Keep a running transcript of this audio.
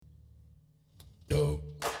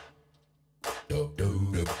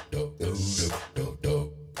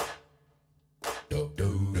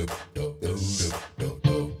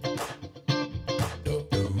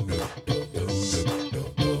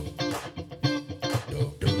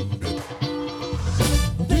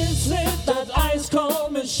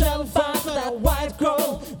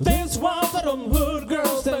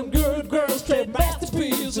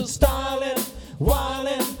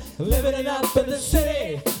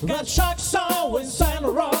Got sharks so inside the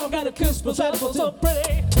wrong. Got a kiss myself so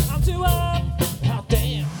pretty. I'm too hot. Hot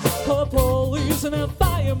damn. Call police and a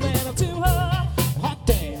fireman. I'm too hot. Hot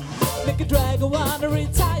damn. Make a drag a wanna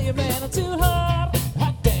retire, man. I'm too hot.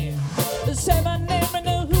 Hot damn. Say my name and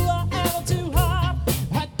know who I am. I'm too hot.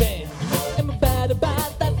 Hot damn. Am I bad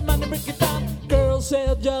about that money? Break it down. Girl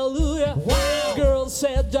said hallelujah. Wow. Girl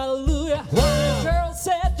said hallelujah. Wow. Girl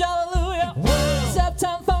said hallelujah. Wow.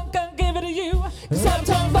 Uptown Funk, I'll give it to you.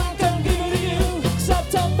 Uptown Funk, I'll give it to you.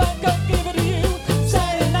 Uptown Funk, I'll give it to you.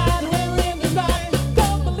 Saturday night, we're in the night.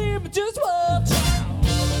 Don't believe me, just watch.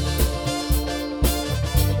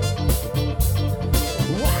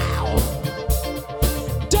 Wow.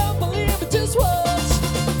 Don't believe me, just watch.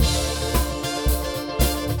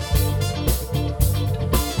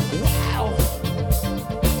 Wow.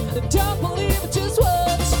 Don't believe it, just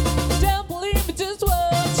watch. Don't believe it, just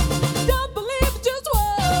watch. Don't believe it, just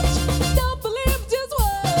watch. Don't believe it, just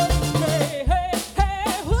watch. Hey, hey,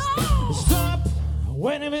 hey, whoa. Stop.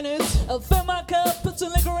 Wait a minute. I'll fill my cup, put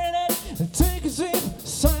some liquor in it. Take a sip,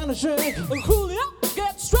 sign a shake. Julio,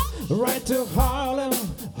 get struck. Right to Harlem,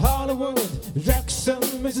 Hollywood, Jackson,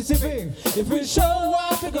 Mississippi. If we show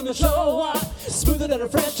up, we're gonna show up. Smoother than a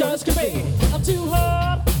franchise could be. I'm too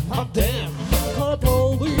hot. Hot damn. Call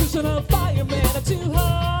police and a fireman. I'm too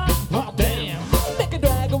hot. Hot damn. Make a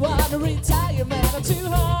drag a wanna retire, man. I'm too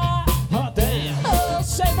hot. Hot damn. Oh,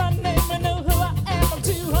 say my name and know who I am. I'm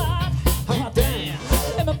too hot. Hot damn.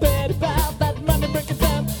 Am I bad about that money? Break it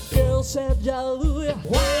down. Girl said hallelujah.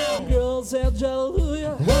 Wow. Girl said hallelujah.